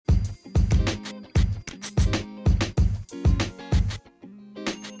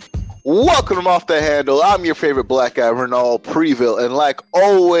Welcome to Off the Handle. I'm your favorite black guy, Renal Preville, and like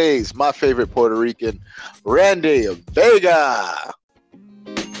always, my favorite Puerto Rican, Randy Vega.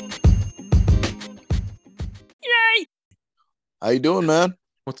 Yay! How you doing, man?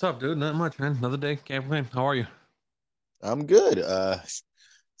 What's up, dude? Not much, man. Another day. Can't complain. How are you? I'm good. It's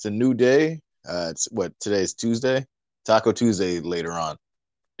a new day. It's what today's Tuesday, Taco Tuesday later on.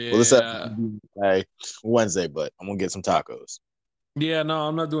 Well, this Yeah. episode by Wednesday, but I'm gonna get some tacos. Yeah, no,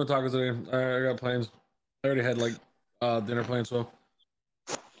 I'm not doing tacos today. I got plans. I already had like dinner plans, so.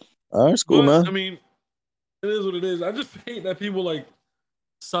 All right, it's cool, But man. I mean, it is what it is. I just hate that people like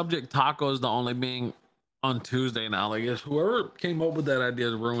subject tacos to only being on Tuesday now. Like, whoever came up with that idea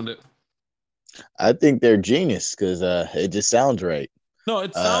has ruined it. I think they're genius because it just sounds right. No,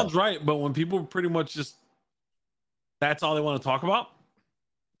 it sounds right, but when people pretty much just that's all they want to talk about.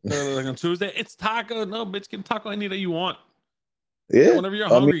 Like on Tuesday, it's taco. No, bitch, get a taco any day you want. Yeah, Whenever you're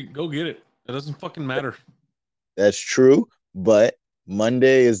hungry, go get it. It doesn't fucking matter. that's true. But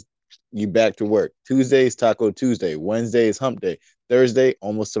Monday is you back to work. Tuesday is Taco Tuesday. Wednesday is Hump Day. Thursday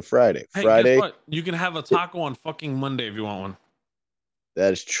almost to Friday. Hey, Friday, guess what? You can have a taco on fucking Monday if you want one.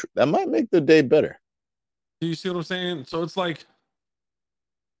 that is true. That might make the day better. Do you see what I'm saying? So it's like,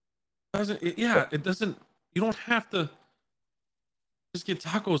 it doesn't. You don't have to just get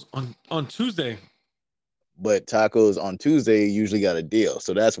tacos on Tuesday. But tacos on Tuesday usually got a deal,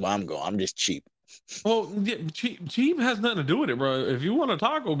 so that's why I'm going. I'm just cheap. Well, yeah, cheap has nothing to do with it, bro. If you want a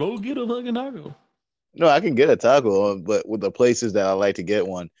taco, go get a fucking taco. No, I can get a taco, but with the places that I like to get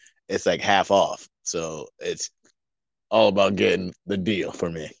one, it's like half off. So it's all about getting the deal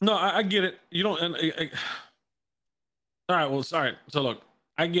for me. No, I get it. You don't. All right. Well, sorry. So look,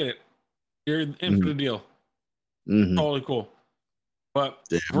 I get it. You're in for the deal. Mm-hmm. Totally cool. But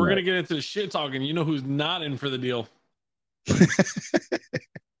Damn we're right. gonna get into shit talking. You know who's not in for the deal?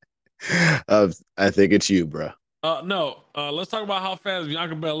 I think it's you, bro. No. Let's talk about how fast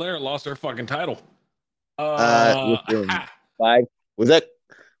Bianca Belair lost her fucking title. Within 5 was that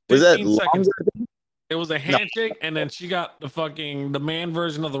 15 seconds. longer? It was a handshake, and then she got the man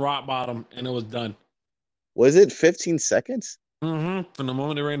version of the rock bottom, and it was done. Was it 15 seconds? From the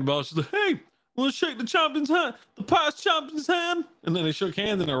moment they rang the bell, she's like, "Hey, let's shake the champion's hand, the past champion's hand," and then they shook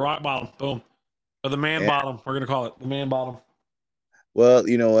hands, and the rock bottom, boom, or the man bottom. We're gonna call it the man bottom. Well,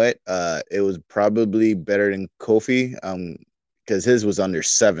 you know what? It was probably better than Kofi, because his was under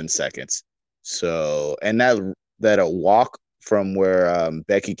 7 seconds. So, and that a walk from where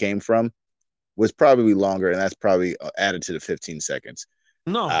Becky came from was probably longer, and that's probably added to the 15 seconds.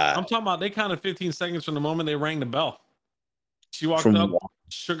 No, I'm talking about they counted 15 seconds from the moment they rang the bell. She walked up,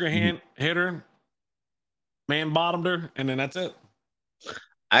 shook her hand, hit her, man bottomed her, and then that's it.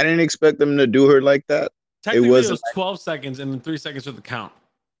 I didn't expect them to do her like that. Technically, it was 12 seconds and then 3 seconds for the count.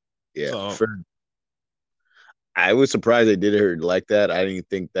 Yeah. So, I was surprised they did her like that. I didn't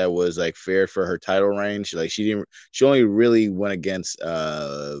think that was like fair for her title range. Like she only really went against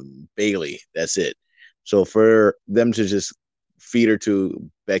Bayley. That's it. So for them to just feed her to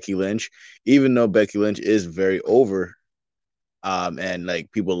Becky Lynch, even though Becky Lynch is very over, and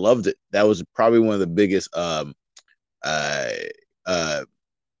like people loved it, that was probably one of the biggest I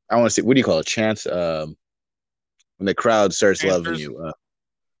want to say, what do you call it? Chance, when the crowd starts loving you.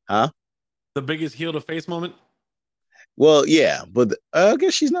 The biggest heel to face moment? Well, yeah, but I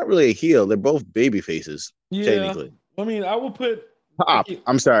guess she's not really a heel. They're both baby faces, technically. I mean, I will put pop.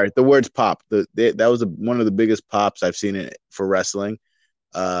 I'm sorry, the words pop. That was one of the biggest pops I've seen for wrestling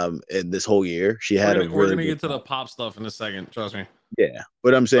in this whole year. We're gonna get to the pop stuff in a second. Trust me. Yeah,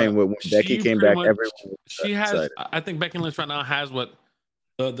 but I'm saying when Becky came back, she has. Excited. I think Becky Lynch right now has what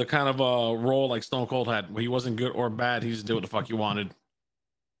the kind of role like Stone Cold had, where he wasn't good or bad. He just did what the fuck he wanted.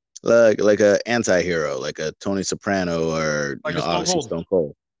 Like a anti-hero, like a Tony Soprano, or like obviously Stone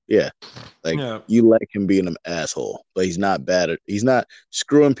Cold. Yeah, you let him be an asshole, but he's not bad. He's not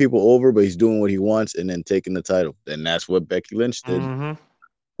screwing people over, but he's doing what he wants and then taking the title. And that's what Becky Lynch did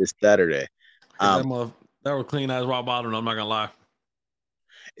this Saturday. That was clean as rock bottom. I'm not gonna lie.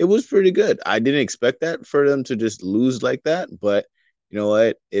 It was pretty good. I didn't expect that for them to just lose like that, but you know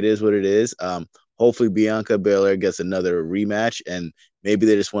what? It is what it is. Hopefully Bianca Belair gets another rematch, and maybe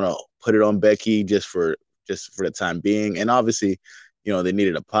they just want to put it on Becky just for the time being. And obviously, they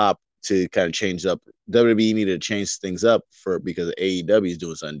needed a pop to kind of change up. WWE needed to change things up because AEW is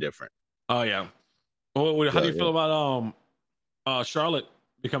doing something different. Oh yeah. Well, how do you feel about Charlotte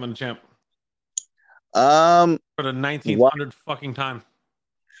becoming the champ? For the 1900 fucking time.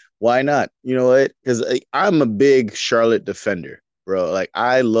 Why not? You know what? Because I'm a big Charlotte defender. bro. Like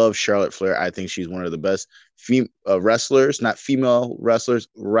I love Charlotte Flair. I think she's one of the best wrestlers, not female wrestlers,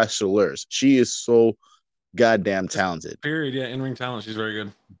 wrestlers. She is so goddamn Just talented. period. Yeah, in ring talent. She's very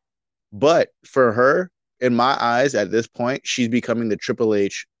good. But for her, in my eyes, at this point, she's becoming the Triple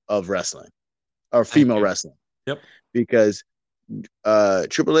H of wrestling or Thank female you. wrestling Yep. because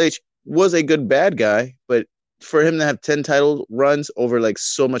Triple H was a good bad guy, but for him to have 10 title runs over like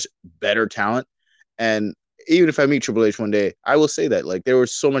so much better talent, and even if I meet Triple H one day, I will say that like there were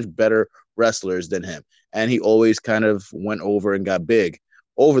so much better wrestlers than him, and he always kind of went over and got big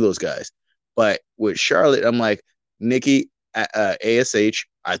over those guys. But with Charlotte, I'm like Nikki ASH.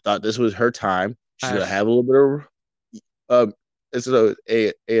 I thought this was her time. She's gonna Ash. have a little bit of this is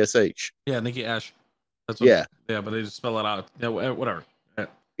ASH. Yeah, Nikki Ash. That's what. Yeah, Yeah, but they just spell it out. Yeah, whatever. Yeah.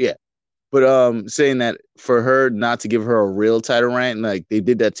 yeah. But saying that for her not to give her a real title reign, like they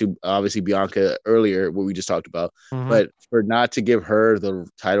did that to obviously Bianca earlier, what we just talked about. Mm-hmm. But for not to give her the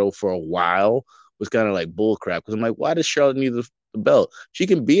title for a while was kind of like bullcrap. Because I'm like, why does Charlotte need the belt? She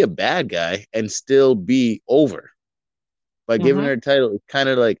can be a bad guy and still be over. By giving Mm-hmm. her a title, it's kind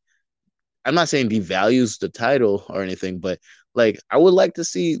of like I'm not saying devalues the title or anything, but like I would like to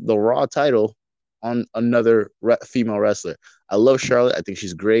see the Raw title on another female wrestler. I love Charlotte. I think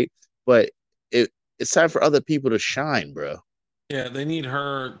she's great, but it it's time for other people to shine, bro. Yeah, they need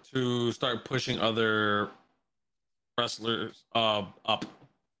her to start pushing other wrestlers up.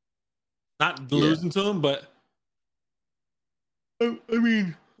 Not Yeah. losing to them, but I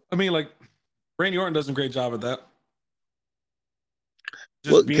mean, like Randy Orton does a great job at that.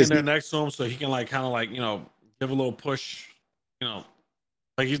 Well, Just being because there next to him, so he can like kind of like give a little push, you know,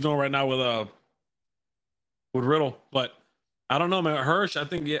 like he's doing right now with Riddle. But I don't know, man. Hirsch, I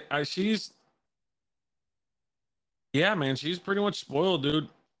think she's man, she's pretty much spoiled, dude.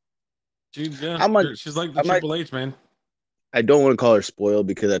 I'm like, She's like the I'm like, Triple H, man. I don't want to call her spoiled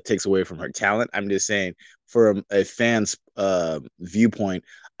because that takes away from her talent. I'm just saying, for a fan's viewpoint,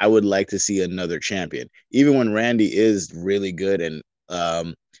 I would like to see another champion. Even when Randy is really good and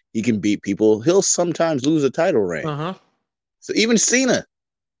he can beat people, he'll sometimes lose a title reign. Uh huh. So even Cena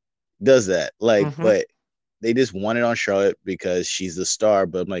does that. Like, Mm-hmm. but they just want it on Charlotte because she's the star.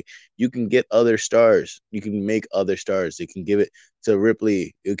 But I'm like, you can get other stars. You can make other stars. They can give it to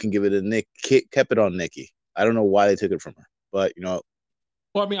Ripley. You can give it to Nick. Kept it on Nikki. I don't know why they took it from her, but Well,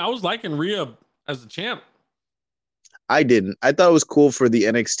 I mean, I was liking Rhea as the champ. I didn't. I thought it was cool for the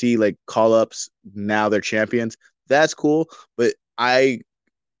NXT like call ups. Now they're champions. That's cool, but I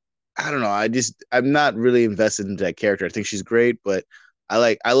don't know. I'm not really invested into that character. I think she's great, but I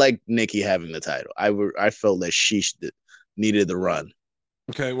like Nikki having the title. I felt that she needed the run.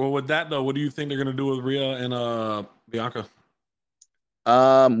 Okay, well, with that though, what do you think they're gonna do with Rhea and Bianca?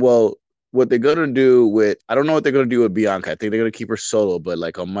 Well, what they're gonna do with I don't know what they're gonna do with Bianca. I think they're gonna keep her solo, but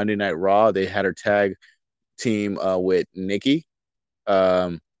like on Monday Night Raw, they had her tag team with Nikki.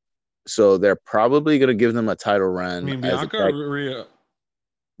 Um, so they're probably gonna give them a title I run mean, as a Bianca or tag.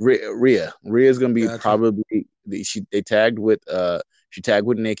 Rhea? Rhea is gonna be Gotcha. probably they tagged with she tagged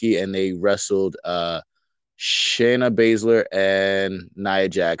with Nikki and they wrestled Shayna Baszler and Nia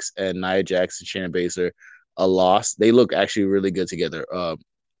Jax, and Nia Jax and Shayna Baszler a loss. They look actually really good together.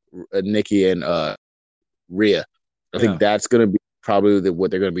 Nikki and Rhea. I think Yeah, that's gonna be probably what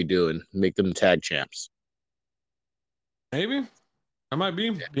they're gonna be doing. Make them tag champs. maybe. I might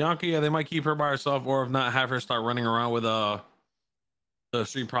be Bianca. Yeah, they might keep her by herself, or if not, have her start running around with the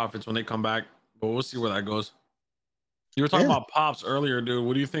Street Profits when they come back. But we'll see where that goes. You were talking Yeah. about pops earlier, dude.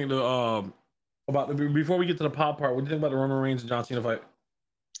 What do you think before we get to the pop part? What do you think about the Roman Reigns and John Cena fight?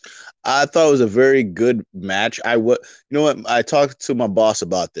 I thought it was a very good match. You know what? I talked to my boss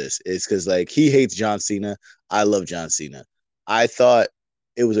about this. It's because like he hates John Cena. I love John Cena. I thought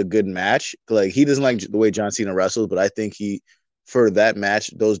it was a good match. Like he doesn't like the way John Cena wrestles, but I think for that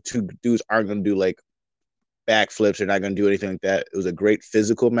match, those two dudes aren't going to do like backflips. They're not going to do anything like that. It was a great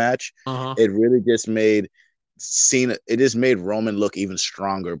physical match. Uh huh. It really just made Cena. It just made Roman look even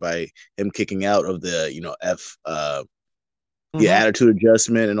stronger by him kicking out of the the Mm-hmm. attitude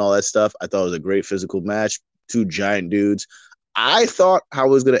adjustment and all that stuff. I thought it was a great physical match. Two giant dudes. I thought how it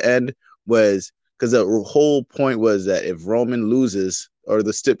was going to end was because the whole point was that if Roman loses, or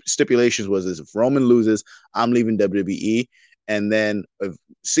the stipulations was this, if Roman loses, I'm leaving WWE. And then if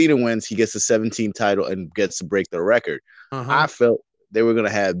Cena wins, he gets the 17 title and gets to break the record. Uh huh. I felt they were going to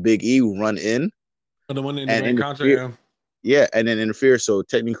have Big E run in And the one in the and main interfere. contract. Yeah, and then interfere. So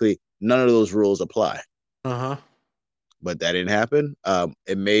technically, none of those rules apply. Yeah. Uh huh. But that didn't happen.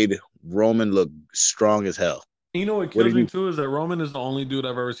 It made Roman look strong as hell. You know what What kills did me you? too is that Roman is the only dude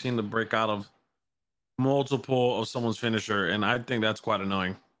I've ever seen to break out of multiple of someone's finisher, and I think that's quite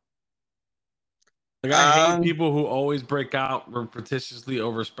annoying. Like I hate Um, people who always break out repetitiously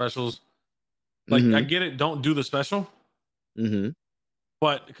over specials. Like I mm-hmm, get it, don't do the special, mm-hmm,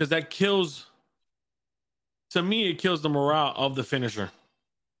 but because that kills, to me, it kills the morale of the finisher.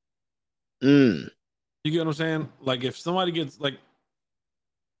 mm, You get what I'm saying? Like if somebody gets like,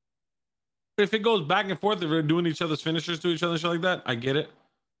 if it goes back and forth, if they're doing each other's finishers to each other, and shit like that, I get it.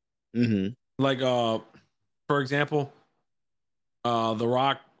 mm-hmm. Like for example, The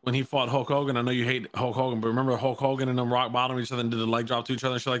Rock when he fought Hulk Hogan. I know you hate Hulk Hogan, but remember Hulk Hogan and them rock bottom each other and did a leg drop to each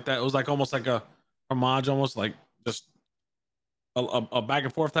other and shit like that. It was like almost like a homage, almost like just a back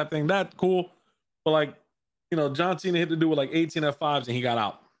and forth type thing. That cool, but like John Cena hit to do with like 18 F5s and he got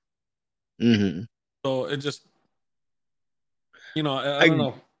out. Mm-hmm. So it just I don't I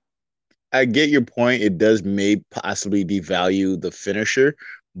know. I get your point. It does may possibly devalue the finisher,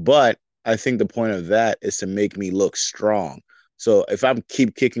 but I think the point of that is to make me look strong. So if I'm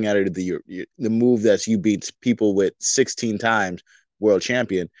keep kicking at it, the move that's you beat people with 16 times world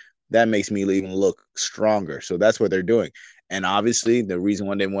champion, that makes me even look stronger. So that's what they're doing. And obviously, the reason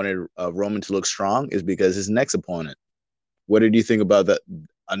why they wanted Roman to look strong is because his next opponent. What did you think about that?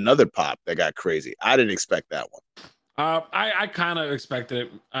 Another pop that got crazy. I didn't expect that one. I kind of expected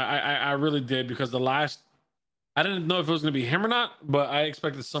it. I really did because the last I didn't know if it was going to be him or not, but I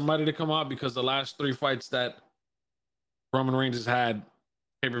expected somebody to come out because the last three fights that Roman Reigns has had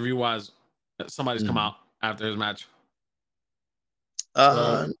pay-per-view wise, somebody's come Mm-hmm. out after his match. So,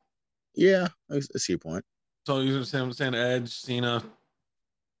 Uh, yeah, I see your point. so you know what I'm saying Edge, Cena,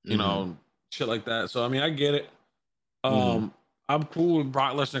 you Mm-hmm. know, shit like that. So I mean, I get it. Mm-hmm. I'm cool with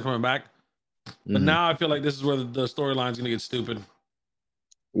Brock Lesnar coming back, but Mm-hmm. now I feel like this is where the storyline's going to get stupid.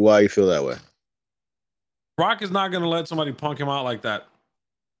 Why you feel that way? Brock is not going to let somebody punk him out like that.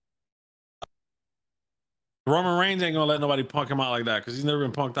 Roman Reigns ain't going to let nobody punk him out like that because he's never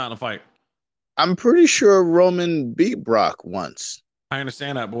been punked out in a fight. I'm pretty sure Roman beat Brock once. I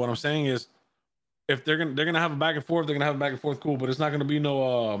understand that, but what I'm saying is, if they're gonna have a back and forth, they're gonna have a back and forth, cool. But it's not gonna be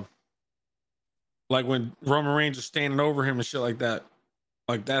no like when Roman Reigns is standing over him and shit like that.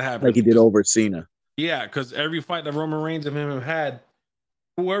 Like that Like happened. he did over Cena. Yeah, because every fight that Roman Reigns and him have had,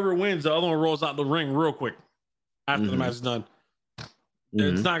 whoever wins, the other one rolls out the ring real quick after the Mm-hmm. match is done.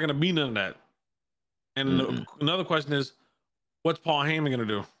 Mm-hmm. It's not gonna be none of that. And Mm-hmm. another question is, what's Paul Heyman gonna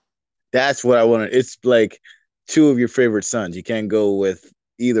do? That's what I wanted. It's like two of your favorite sons. You can't go with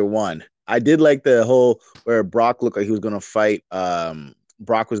either one. I did like the whole where Brock looked like he was gonna fight.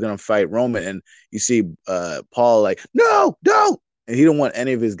 Brock was gonna fight Roman, and you see Paul like, no, don't. And he don't want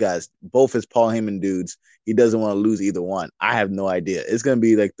any of his guys, both his Paul Heyman dudes. He doesn't want to lose either one. I have no idea. It's gonna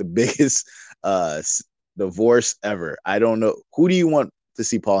be like the biggest divorce ever. I don't know. Who do you want to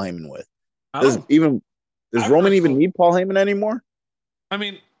see Paul Heyman with? I Does don't. even does I Roman even personally, need Paul Heyman anymore? I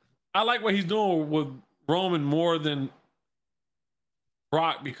mean, I like what he's doing with Roman more than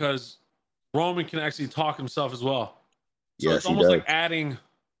Brock because Roman can actually talk himself as well. So it's Yes, he almost does. like adding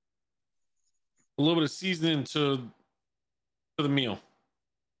a little bit of seasoning to the meal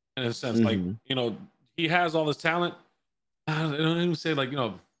in a sense. Like, Mm-hmm. he has all this talent. I don't even say like, I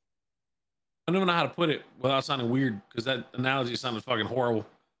don't even know how to put it without sounding weird because that analogy sounded fucking horrible.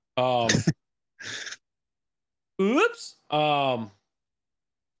 Um, oops.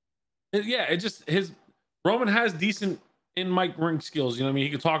 Yeah, it just his Roman has decent in mic ring skills. You know what I mean? He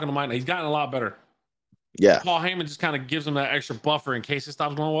can talk in the mic. He's gotten a lot better. Yeah. Paul Heyman just kind of gives him that extra buffer in case it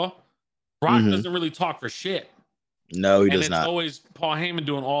stops going well. Brock Mm-hmm. doesn't really talk for shit. No, he And does it's not. always Paul Heyman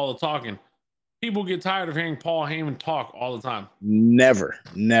doing all the talking. People get tired of hearing Paul Heyman talk all the time. Never,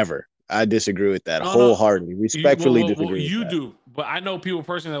 never. I disagree with that No, no, wholeheartedly. Respectfully disagree with you that. do, but I know people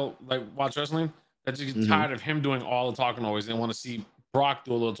personally that like watch wrestling that just get Mm-hmm. tired of him doing all the talking always and want to see Brock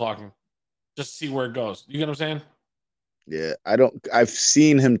do a little talking, just see where it goes. You get what I'm saying? Yeah, I don't. I've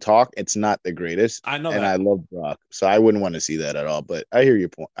seen him talk. It's not the greatest, I know and I that. love Brock, so I wouldn't want to see that at all. But I hear your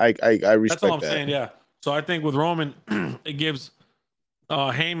point. I That's all respect I'm that. saying. Yeah. So I think with Roman, it gives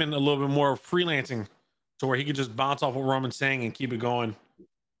Heyman a little bit more freelancing, to where he could just bounce off what Roman's saying and keep it going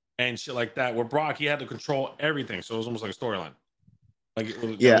and shit like that. With Brock, he had to control everything, so it was almost like a storyline. Like, you know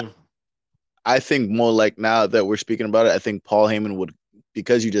what Yeah, I mean? I think more like now that we're speaking about it, I think Paul Heyman would,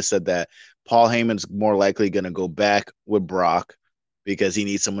 because you just said that, Paul Heyman's more likely going to go back with Brock because he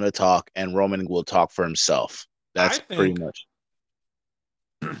needs someone to talk, and Roman will talk for himself. I That's pretty think much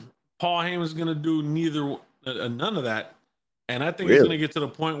Paul Heyman's gonna do neither none of that, and I think it's gonna really. get to the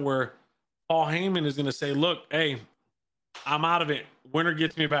point where Paul Heyman is gonna say, "Look, hey, I'm out of it. Winner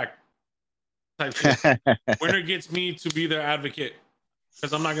gets me back." Type shit. Winner gets me to be their advocate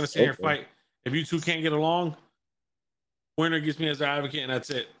because I'm not gonna sit here and Okay. fight. If you two can't get along, winner gets me as their advocate, and that's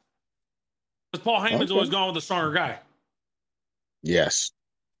it. Because Paul Heyman's always Okay. gone with a stronger guy. Yes.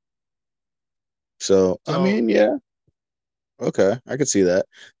 So I So mean, yeah. Okay, I could see that.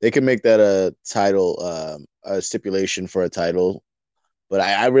 They can make that a title, a stipulation for a title. But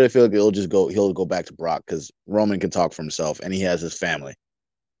I really feel like he'll go back to Brock because Roman can talk for himself and he has his family.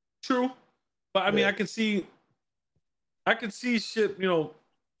 true. But I mean, Yeah. I could see shit, you know,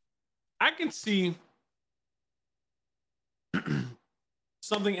 I can see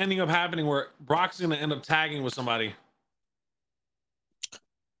something ending up happening where Brock's gonna end up tagging with somebody.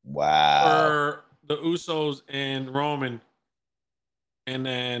 Wow. Or the Usos and Roman, and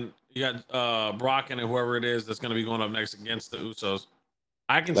then you got Brock and whoever it is that's gonna be going up next against the Usos.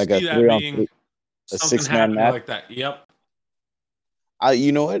 I can Like a see that three on being three, a something 6-man happening match. like that. Yep.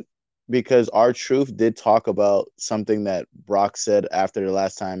 You know what? Because R-Truth did talk about something that Brock said after the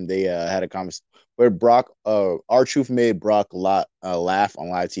last time they had a conversation where R-Truth made Brock laugh on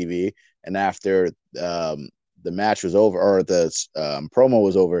live TV, and after the match was over or the promo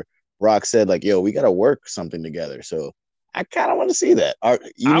was over, Brock said like, "Yo, we got to work something together." So I kind of want to see that.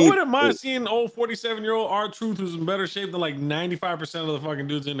 You I need, wouldn't mind seeing old 47-year-old R-Truth who's in better shape than like 95% of the fucking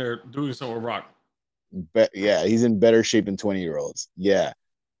dudes in there doing something with Brock. yeah, he's in better shape than 20-year-olds. Yeah,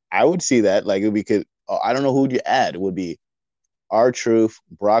 I would see that. Like, we could. I don't know who'd you add. It would be R-Truth,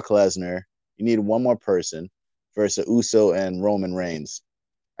 Brock Lesnar. You need one more person versus Uso and Roman Reigns.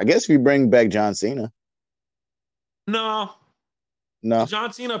 I guess if you bring back John Cena. No. No.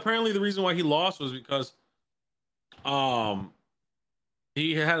 John Cena, apparently the reason why he lost was because um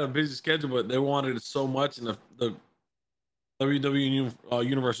he had a busy schedule, but they wanted it so much, and the WWE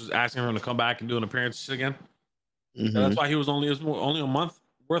universe was asking him to come back and do an appearance again. And Mm-hmm. that's why it was only a month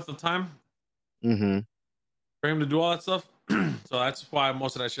worth of time Mm-hmm. for him to do all that stuff. So that's why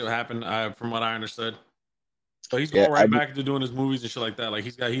most of that shit happened, from what I understood. So he's Yeah. going right back into doing his movies and shit like that. Like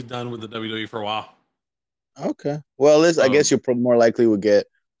he's done with the WWE for a while. Okay. Well, Liz, I guess Um, you're more likely would get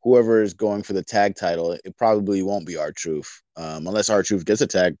whoever is going for the tag title. It probably won't be R-Truth, unless R-Truth gets a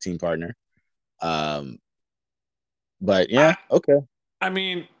tag team partner. Um, but yeah. I Okay. I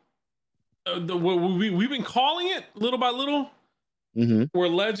mean, we've been calling it little by little. Mm-hmm. Where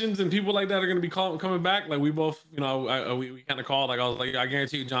legends and people like that are going to be coming back. Like we both, you know, we kind of called. Like I was like, I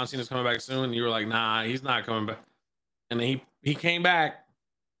guarantee you, John Cena's coming back soon. And you were like, nah, he's not coming back. And then he came back.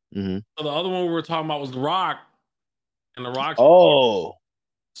 Mm-hmm. So the other one we were talking about was The Rock, and The Rock's. Oh. Yeah.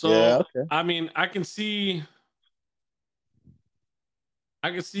 So Okay. I mean, I can see,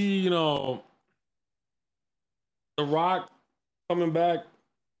 you know, The Rock coming back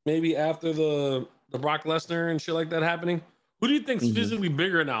maybe after the Brock Lesnar and shit like that happening. Who do you think's Mm-hmm. physically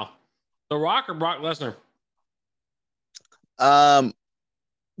bigger now, The Rock or Brock Lesnar? Um,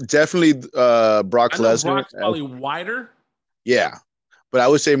 Definitely Brock I know Lesnar. Brock's probably wider. Yeah, but I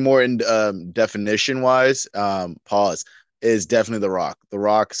would say more in definition wise, pause is definitely The Rock. The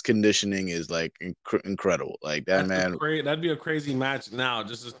Rock's conditioning is like incredible. Like that man That'd be a crazy match now.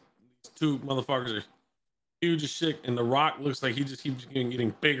 Just as two motherfuckers are huge as shit, and The Rock looks like he just keeps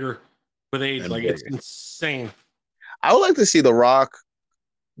getting bigger with age. and Like it's bigger. insane. I would like to see The Rock,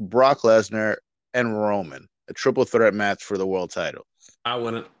 Brock Lesnar, and Roman a triple threat match for the world title. I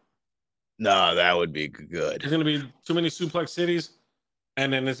wouldn't. No, that would be good. There's gonna be too many suplex cities,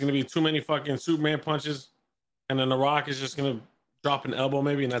 and then there's gonna be too many fucking Superman punches, and then The Rock is just gonna drop an elbow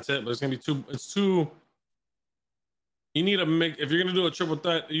maybe, and that's it. But it's gonna be too. It's too. You need a mix. If you're gonna do a triple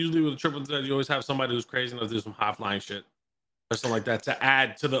threat, usually with a triple threat, you always have somebody who's crazy enough to do some high flying shit or something like that to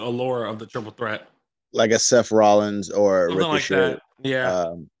add to the allure of the triple threat. Like a Seth Rollins or Something like Ricochet. that.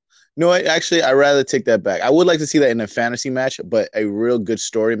 Yeah. No, actually, I rather take that back. I would like to see that in a fantasy match, but a real good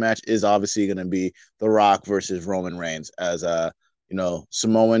story match is obviously going to be The Rock versus Roman Reigns as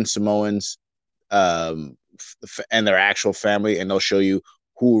Samoans, and their actual family, and they'll show you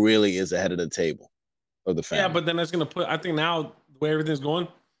who really is ahead of the table of the Yeah, family. but then that's gonna put. I think now the way everything's going,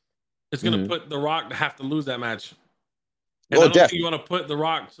 it's gonna Mm-hmm. put The Rock to have to lose that match. And I Well, don't think you definitely, want to put The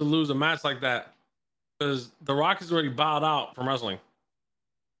Rock to lose a match like that because The Rock has already bowed out from wrestling.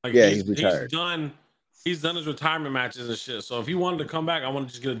 Like yeah, he's he's retired. done his retirement matches and shit. So if he wanted to come back, I want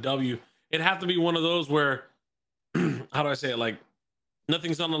to just get a W. It'd have to be one of those where how do I say it? Like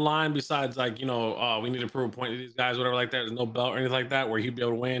nothing's on the line besides like, you know, we need to prove a point to these guys, whatever like that. There's no belt or anything like that where he'd be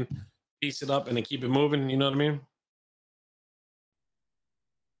able to win, piece it up, and then keep it moving. You know what I mean?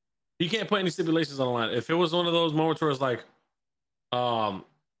 You can't put any stipulations on the line. If it was one of those moments where it's like, um,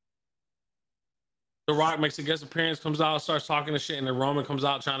 The Rock makes a guest appearance, comes out, starts talking to shit, and then Roman comes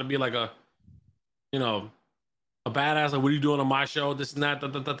out trying to be like a, you know, a badass, like, what are you doing on my show? This and that, da,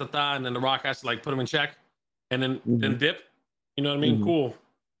 da, da, da, da. And then The Rock has to like put him in check and then Hmm. dip. You know what I mean? Hmm. Cool.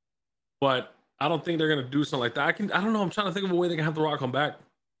 But I don't think they're gonna do something like that. I don't know. I'm trying to think of a way they can have The Rock come back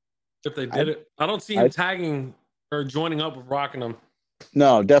if they I did it. I don't see him I tagging or joining up with Rock and them.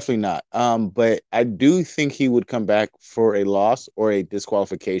 No, definitely not. But I do think he would come back for a loss or a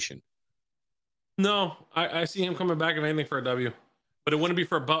disqualification No, I see him coming back if anything for a W. But it wouldn't be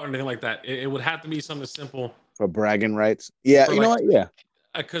for a belt or anything like that. It would have to be something simple for bragging rights. Yeah, for you know like what? Yeah.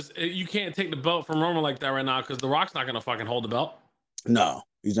 because you can't take the belt from Roman like that right now because The Rock's not gonna fucking hold the belt. No,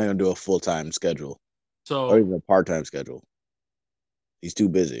 he's not gonna do a full-time schedule or So even a part-time schedule. He's too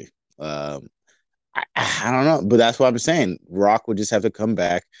busy. Um, I don't know, but that's what I'm saying. Rock would just have to come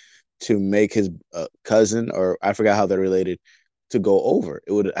back to make his cousin, or I forgot how they're related, to go over.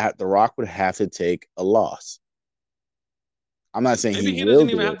 The Rock would have to take a loss. I'm not saying he maybe he will doesn't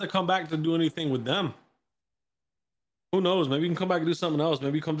even do have it. to come back to do anything with them. Who knows? Maybe he can come back and do something else.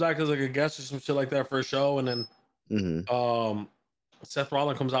 Maybe he comes back as like a guest or some shit like that for a show, and then Hmm. um Seth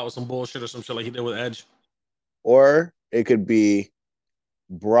Rollins comes out with some bullshit or some shit like he did with Edge. Or it could be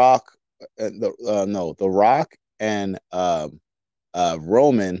Brock, the Rock and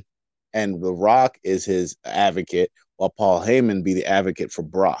Roman, and the Rock is his advocate, while Paul Heyman be the advocate for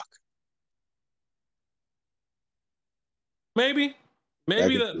Brock. Maybe, I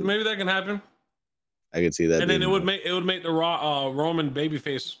maybe could that see, maybe that can happen. I could see that And then being done. it would make the Raw Roman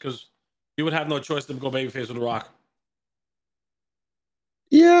babyface because he would have no choice to go babyface with the Rock.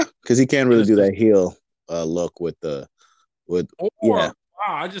 Yeah, because he can't And really it's do just that heel look with the with or yeah.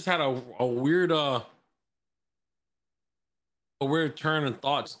 wow, I just had a weird turn in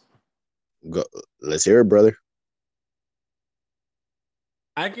thoughts. Go, let's hear it, brother.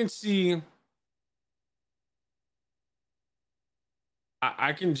 I can see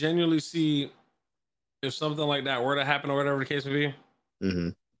I can genuinely see if something like that were to happen or whatever the case may be, Hmm.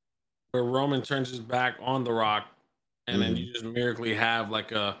 where Roman turns his back on the Rock, and then Hmm. you just miraculously have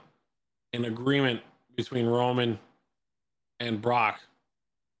like an agreement between Roman and Brock,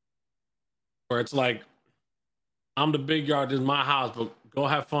 where it's like I'm the big yard, this is my house, but go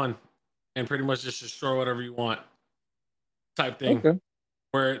have fun and pretty much just destroy whatever you want, type thing. Okay.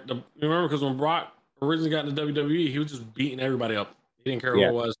 Where remember because when Brock originally got into WWE, he was just beating everybody up. He didn't care who Yeah.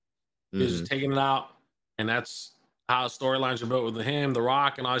 it was. He was Hmm. just taking it out, and that's how storylines are built with him, The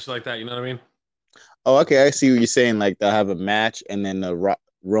Rock, and all shit like that. You know what I mean? Oh, okay. I see what you're saying. Like they'll have a match, and then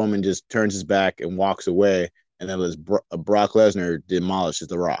Roman just turns his back and walks away, and then Brock Lesnar demolishes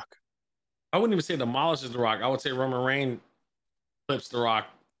the Rock. I wouldn't even say demolishes The Rock. I would say Roman Reigns flips The Rock,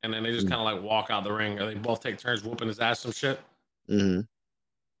 and then they just kind of like walk out the ring, or they both take turns whooping his ass, some shit. Mm-hmm.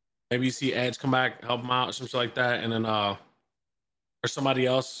 Maybe you see Edge come back, help him out, some shit like that, and then or somebody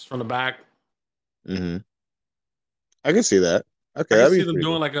else from the back. Mm-hmm. I can see that. Okay, I can that'd see be them pretty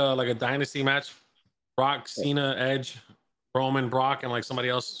doing good. like a dynasty match. Rock, Cena, Edge, Roman, Brock, and like somebody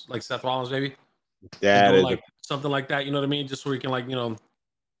else, like Seth Rollins, maybe. Just That doing is a like something like that, you know what I mean? Just so we can like,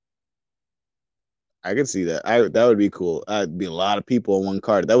 I can see that. That would be cool. I'd be a lot of people on one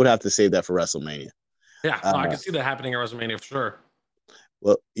card. That would have to save that for WrestleMania. yeah, no, I Uh, can see that happening at WrestleMania for sure.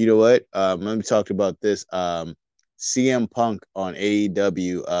 well, you know what? Let me talk about this. CM Punk on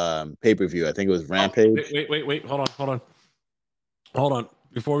AEW pay per view. I think it was Oh, wait, Rampage. wait, wait, wait. Hold on.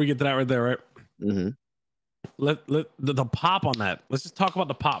 Before we get to that right there, right? Mm-hmm. Let the pop on that. Let's just talk about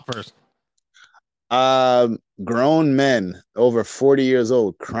the pop first. Grown men over 40 years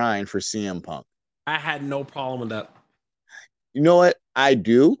old crying for CM Punk. I had no problem with that. You know what? I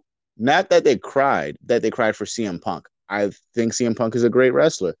do. Not that they cried for CM Punk. I think CM Punk is a great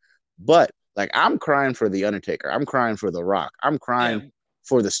wrestler. But like I'm crying for The Undertaker. I'm crying for The Rock. I'm Yeah, crying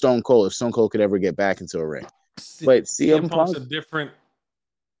for the Stone Cold if Stone Cold could ever get back into a ring. But CM CM Punk's Punk, a different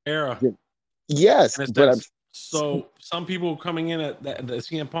era yes, in a but I'm sense. So some people coming in at the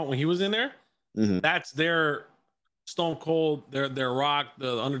CM Punk when he was in there, mhm, that's their Stone Cold, their Rock,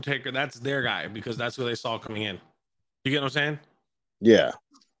 the Undertaker. That's their guy because that's who they saw coming in. You get what I'm saying? yeah.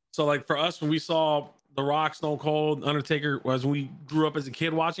 So like for us, when we saw The Rock, Stone Cold, Undertaker, was when we grew up as a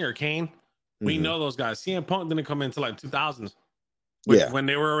kid watching, or Kane, we Hmm. know those guys. CM Punk didn't come into like 2000s, which Yeah. when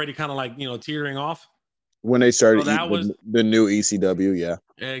they were already kind of like teetering off. When they So started that was the new ECW, yeah.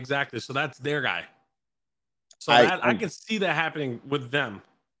 exactly. So that's their guy. So I that I can see that happening with them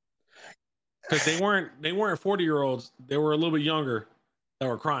because they weren't 40-year-olds. They were a little bit younger that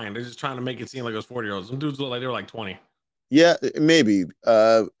were crying. They're just trying to make it seem like it was 40-year-olds. Some dudes look like they were like 20. Yeah, maybe.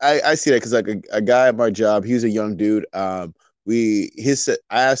 I see that because like a guy at my job, he was a young dude. I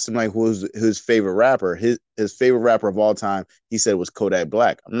asked him like who was his favorite rapper. His favorite rapper of all time, he said was Kodak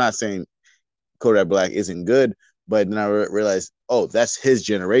Black. I'm not saying Kodak Black isn't good, But then I realized, oh, that's his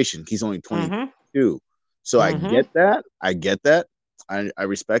generation. He's only Mm-hmm. 22. So I Mm-hmm. get that. I get that. I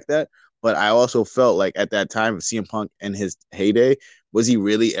respect that. But I also felt like at that time of CM Punk in his heyday, was he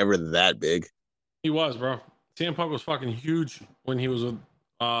really ever that big? He was, bro. CM Punk was fucking huge when he was with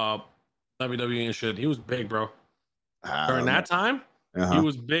uh WWE and shit. He was big, bro. I During don't know. that time, he Uh-huh.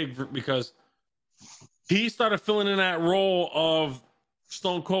 was big because he started filling in that role of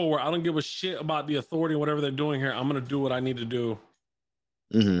Stone Cold, where I don't give a shit about the authority, whatever they're doing here. I'm gonna do what I need to do.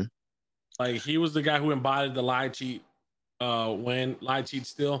 Mm-hmm. Like he was the guy who embodied the lie cheat, when lie cheat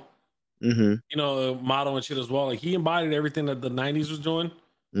still, Mm-hmm. model and shit as well. Like he embodied everything that the '90s was doing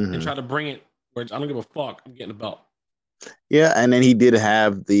and Mm-hmm. tried to bring it. Where I don't give a fuck. I'm getting a belt. Yeah, and then he did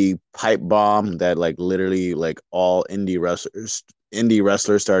have the pipe bomb that like literally like all indie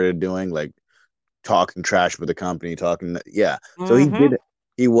wrestlers started doing, like talking trash with the company, talking yeah. So Mm-hmm.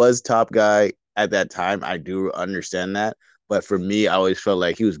 he was top guy at that time. I do understand that. But for me, I always felt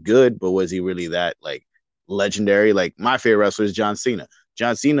like he was good, but was he really that like legendary? Like my favorite wrestler is John Cena.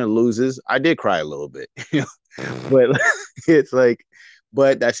 John Cena loses. I did cry a little bit, but it's like,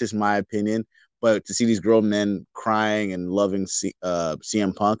 but that's just my opinion. But to see these grown men crying and loving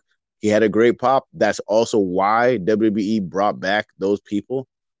CM Punk, he had a great pop. That's also why WWE brought back those people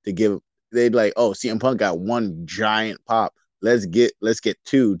to give. They'd like, oh, CM Punk got one giant pop. Let's get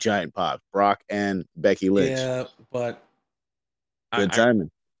two giant pops, Brock and Becky Lynch. Yeah, but Good I timing.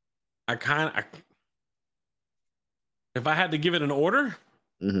 I kind of if I had to give it an order,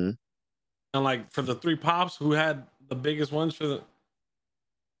 Mm-hmm. and like for the three pops who had the biggest ones for the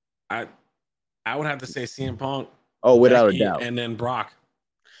I I would have to say CM Punk, Oh, without a Becky, doubt. and then Brock.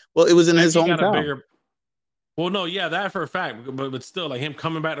 Well, it was in his Becky got a hometown. bigger. Well, no, yeah, that for a fact, but still, like him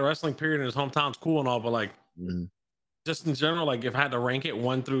coming back to wrestling period in his hometown's cool and all, but like Mm-hmm. just in general, like if I had to rank it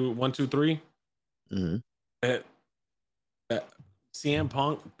one, two, three, Mm-hmm. it, CM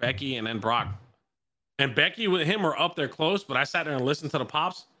Punk, Becky, and then Brock. And Becky with him are up there close, but I sat there and listened to the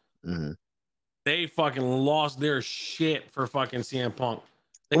pops. Mm-hmm. They fucking lost their shit for fucking CM Punk.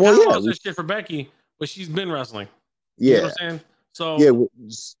 They Well, kind of yeah, lost their shit for Becky, but she's been wrestling. You get yeah. what I'm saying? Yeah, So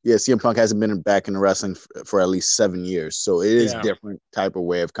yeah. CM Punk hasn't been back in the wrestling for at least 7 years, so it is yeah. different type of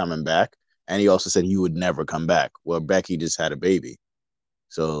way of coming back. And he also said he would never come back. Well, Becky just had a baby,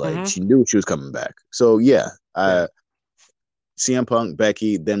 so like Mm-hmm. she knew she was coming back. So yeah, Yeah. CM Punk,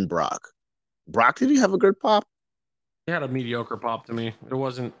 Becky, then Brock. Brock, did he have a good pop? It had a mediocre pop to me. It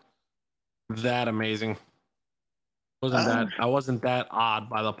wasn't that amazing. Wasn't Uh, that I wasn't that odd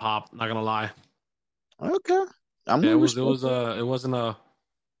by the pop, not gonna lie. okay, I'm Yeah, gonna respect it. it wasn't a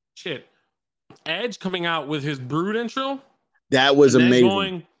shit. Edge coming out with his Brood intro That was and then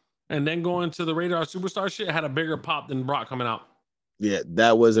amazing. going to the Radar Superstar shit had a bigger pop than Brock coming out. Yeah,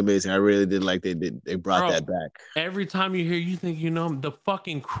 that was amazing. I really did like they brought Bro, that back. every time you hear you think you know the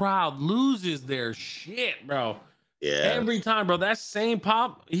fucking crowd loses their shit, bro. Yeah. Every time, bro. That same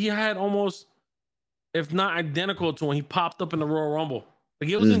pop, he had almost, if not identical to when he popped up in the Royal Rumble.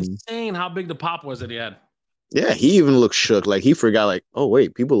 Like it was Hmm. insane how big the pop was that he had. Yeah, he even looked shook. Like he forgot. Like, oh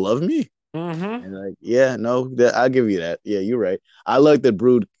wait, people love me. Mm-hmm. And like, yeah, no, I'll give you that. Yeah, you're right. I like the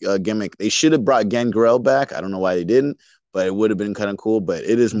Brood gimmick. They should have brought Gangrel back. I don't know why they didn't, but it would have been kind of cool. But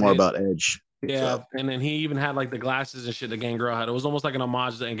it is more They, about Edge. yeah, So and then he even had like the glasses and shit that Gangrel had. It was almost like an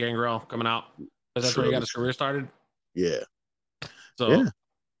homage to Gangrel coming out because that's where he got true. his career started. Yeah, So, yeah.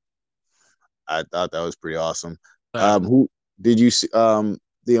 I thought that was pretty awesome. uh, Who did you see? The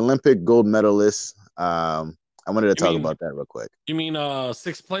Olympic gold medalist. I wanted to you talk mean about that real quick.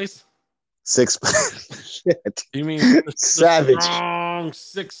 sixth place? Six. Shit. You mean the Savage. strong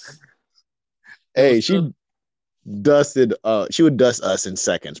six? Hey, Still, she would dust us in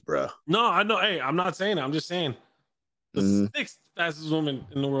seconds, bro. no, I know. Hey, I'm not saying it. I'm just saying the Mm-hmm. sixth fastest woman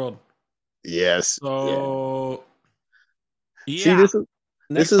in the world. Yes. Yeah. So, See, yeah. this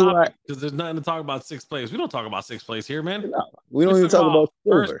Next is why topic, because there's nothing to talk about sixth place. We don't talk about sixth place here, man. no, we don't Let's even talk talk about about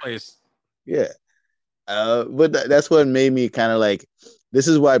first silver. place. Yeah. But that's what made me kind of like. This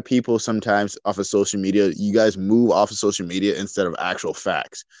is why people sometimes off of social media, you guys move off of social media instead of actual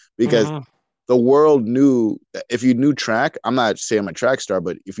facts, because Mm-hmm. the world knew, if you knew track. I'm not saying I'm a track star,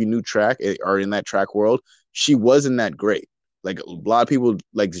 but if you knew track or in that track world, she wasn't that great. Like a lot of people,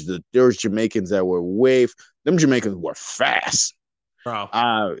 like there was Jamaicans that were them Jamaicans were fast. Bro.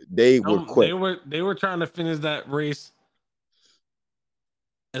 They were quick. They were trying to finish that race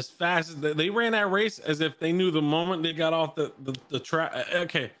as fast as they ran that race as if they knew the moment they got off the track.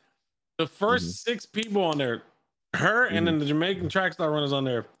 Okay, the Mm-hmm. first six people on there, her and Mm-hmm. then the Jamaican track star runners on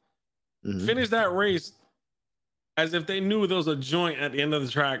there, Mm-hmm. finished that race as if they knew there was a joint at the end of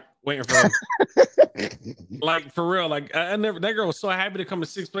the track waiting for them. Like for real, like I never. That girl was so happy to come to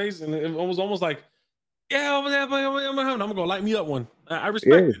sixth place, and it was almost like, yeah, over there, I'm gonna go light me up one. I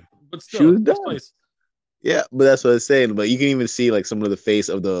respect it, but she was still, done. sixth place. Yeah, but that's what I was saying. But you can even see like some of the face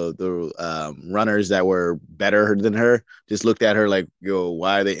of the runners that were better than her. Just looked at her like, yo,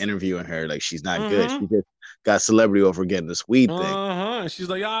 why are they interviewing her? Like she's not good. She just got celebrity over getting this weed thing. And she's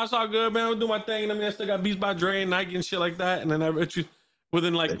like, yeah, it's all good, man. I'll do my thing. And I mean, I still got beats by Dre and Nike and shit like that. And then I bet you,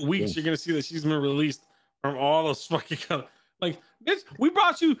 within like weeks, you're gonna see that she's been released from all those fucking like. Bitch, we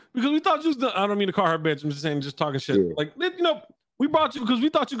brought you because we thought you was I don't mean to call her bitch. I'm just saying, just talking shit. Yeah. Like, you know, we brought you because we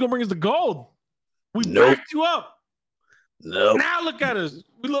thought you were gonna bring us the gold. We backed you up. No. Now look at us.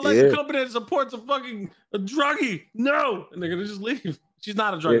 We look like a company that supports a druggie. No. And they're gonna just leave. She's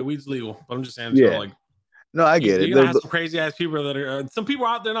not a druggie. Weed's legal. But I'm just saying, like, no, I get it. You're gonna have some crazy ass people that are some people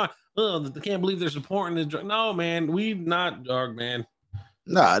out there not they can't believe they're supporting the drug. No, man, weed not drug, man.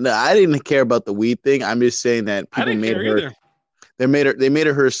 No, I didn't care about the weed thing. I'm just saying that people made her either. They made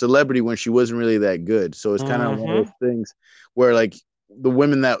her a celebrity when she wasn't really that good. So it's kind of one of those things where like the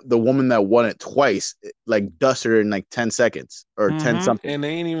woman that won it twice, like dusted her in like 10 seconds or 10 something. And they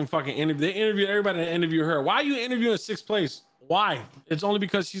ain't even fucking interview. They interview everybody that interview her. Why are you interviewing sixth place? Why? It's only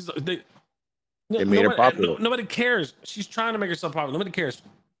because they made her popular. Nobody cares. She's trying to make herself popular. Nobody cares.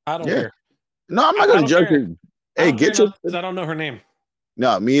 I don't care. No, I'm not gonna judge her. Hey, get your. I don't know her name.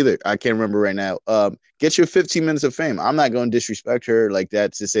 No, me either. I can't remember right now. Get your 15 minutes of fame. I'm not going to disrespect her like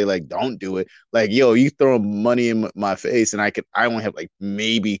that to say like don't do it. Like, yo, you throwing money in my face, and I only have like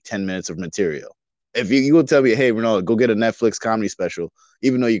maybe 10 minutes of material. If you will tell me, hey, Ronaldo, go get a Netflix comedy special,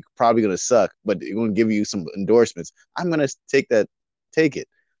 even though you're probably gonna suck, but you're gonna give you some endorsements, I'm gonna take it.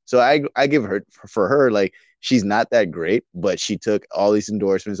 So I give her for her like she's not that great, but she took all these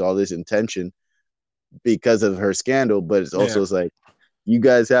endorsements, all this attention because of her scandal. But it's also it's like. You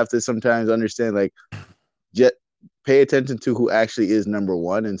guys have to sometimes understand, like, pay attention to who actually is number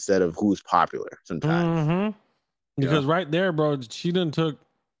one instead of who's popular sometimes. Because right there, bro, she done took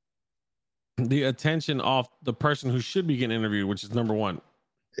the attention off the person who should be getting interviewed, which is number one.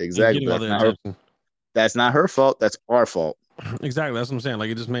 Exactly. That's not her fault. That's our fault. Exactly. That's what I'm saying.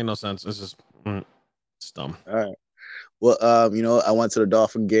 Like, it just made no sense. It's just it's dumb. All right. Well, I went to the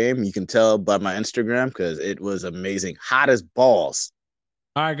Dolphin game. You can tell by my Instagram because it was amazing. Hot as balls.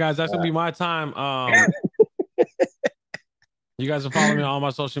 All right, guys, that's gonna be my time. You guys can follow me on all my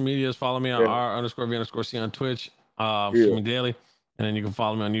social medias. Follow me on R_V_C on Twitch, streaming daily, and then you can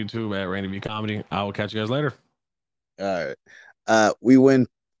follow me on YouTube at Randy V Comedy. I will catch you guys later. All right, we win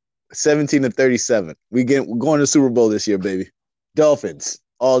 17-37. We're going to the Super Bowl this year, baby. Dolphins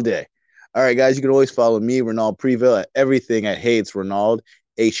all day. All right, guys, you can always follow me, Ronald Preville, at everything at Hayes Ronald,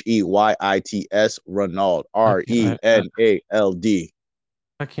 HEYITS Ronald, RENALD.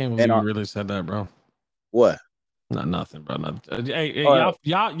 I can't believe you really said that, bro. What? Not nothing, bro. Hey,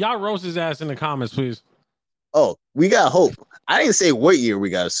 y'all roast his ass in the comments, please. Oh, we got hope. I didn't say what year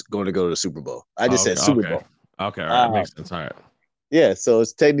we got going to go to the Super Bowl. I just said Super Bowl. Okay, all right, makes sense. All right. Yeah, so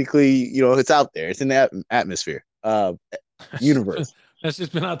it's technically, it's out there. It's in the atmosphere. Universe. That's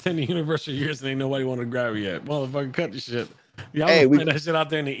just been out there in the universe for years, and ain't nobody want to grab it yet. Motherfucker, cut the shit. Y'all put that shit out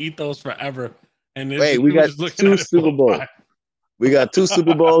there in the ethos forever. And we got 2 Super Bowls. We got 2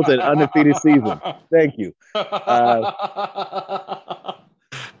 Super Bowls and undefeated season. Thank you.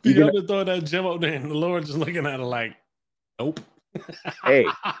 You gotta throw that gem up there, and the Lord just looking at it like, nope. Hey,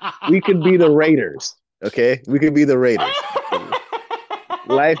 we could be the Raiders. Okay, we could be the Raiders.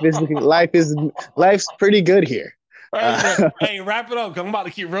 Life's pretty good here. Hey, wrap it up. Cause I'm about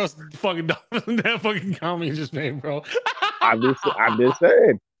to keep roasting the fucking that fucking comment you just made, bro. I'm just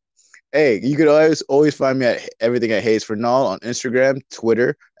saying. Hey, you can always find me at everything at Hayes Ronald on Instagram,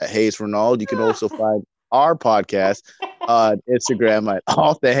 Twitter at Hayes Ronald. You can also find our podcast on Instagram at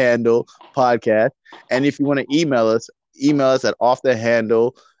Off the Handle Podcast. And if you want to email us at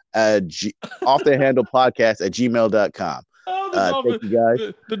offthehandlepodcast at gmail.com. Thank you guys.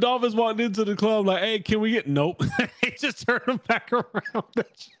 The Dolphins walked into the club like, hey, can we get nope? He just turned them back around.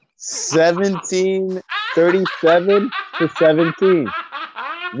 37-17.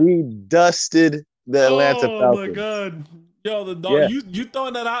 We dusted the Atlanta Falcons. Oh my god. Yo, you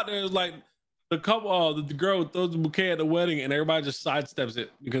throwing that out there is like the couple the girl throws the bouquet at the wedding and everybody just sidesteps it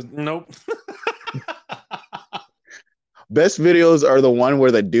because nope. Best videos are the one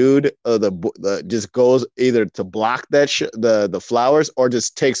where the dude just goes either to block that the flowers or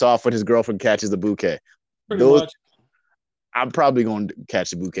just takes off when his girlfriend catches the bouquet. Pretty much. I'm probably going to catch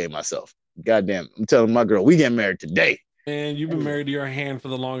the bouquet myself. Goddamn, I'm telling my girl we getting married today. And you've been married to your hand for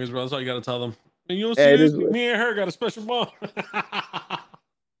the longest, bro. That's all you got to tell them. And you don't see Hey, this? Me and her got a special bond.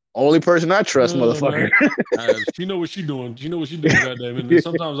 only person I trust, motherfucker. She know what she doing. She know what she doing, goddamn. And then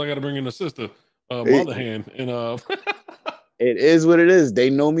sometimes I got to bring in a sister, my other hand, and it is what it is. They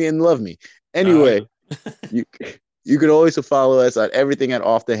know me and love me. Anyway, you can always follow us on everything at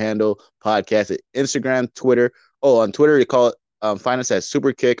Off the Handle Podcast at Instagram, Twitter. Oh, on Twitter, you call it find us at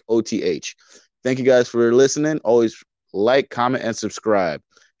Superkick OTH. Thank you guys for listening. Always like, comment, and subscribe.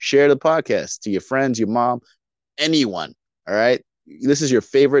 Share the podcast to your friends, your mom, anyone. All right. This is your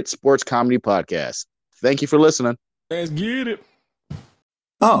favorite sports comedy podcast. Thank you for listening. Let's get it.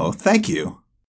 Oh, thank you.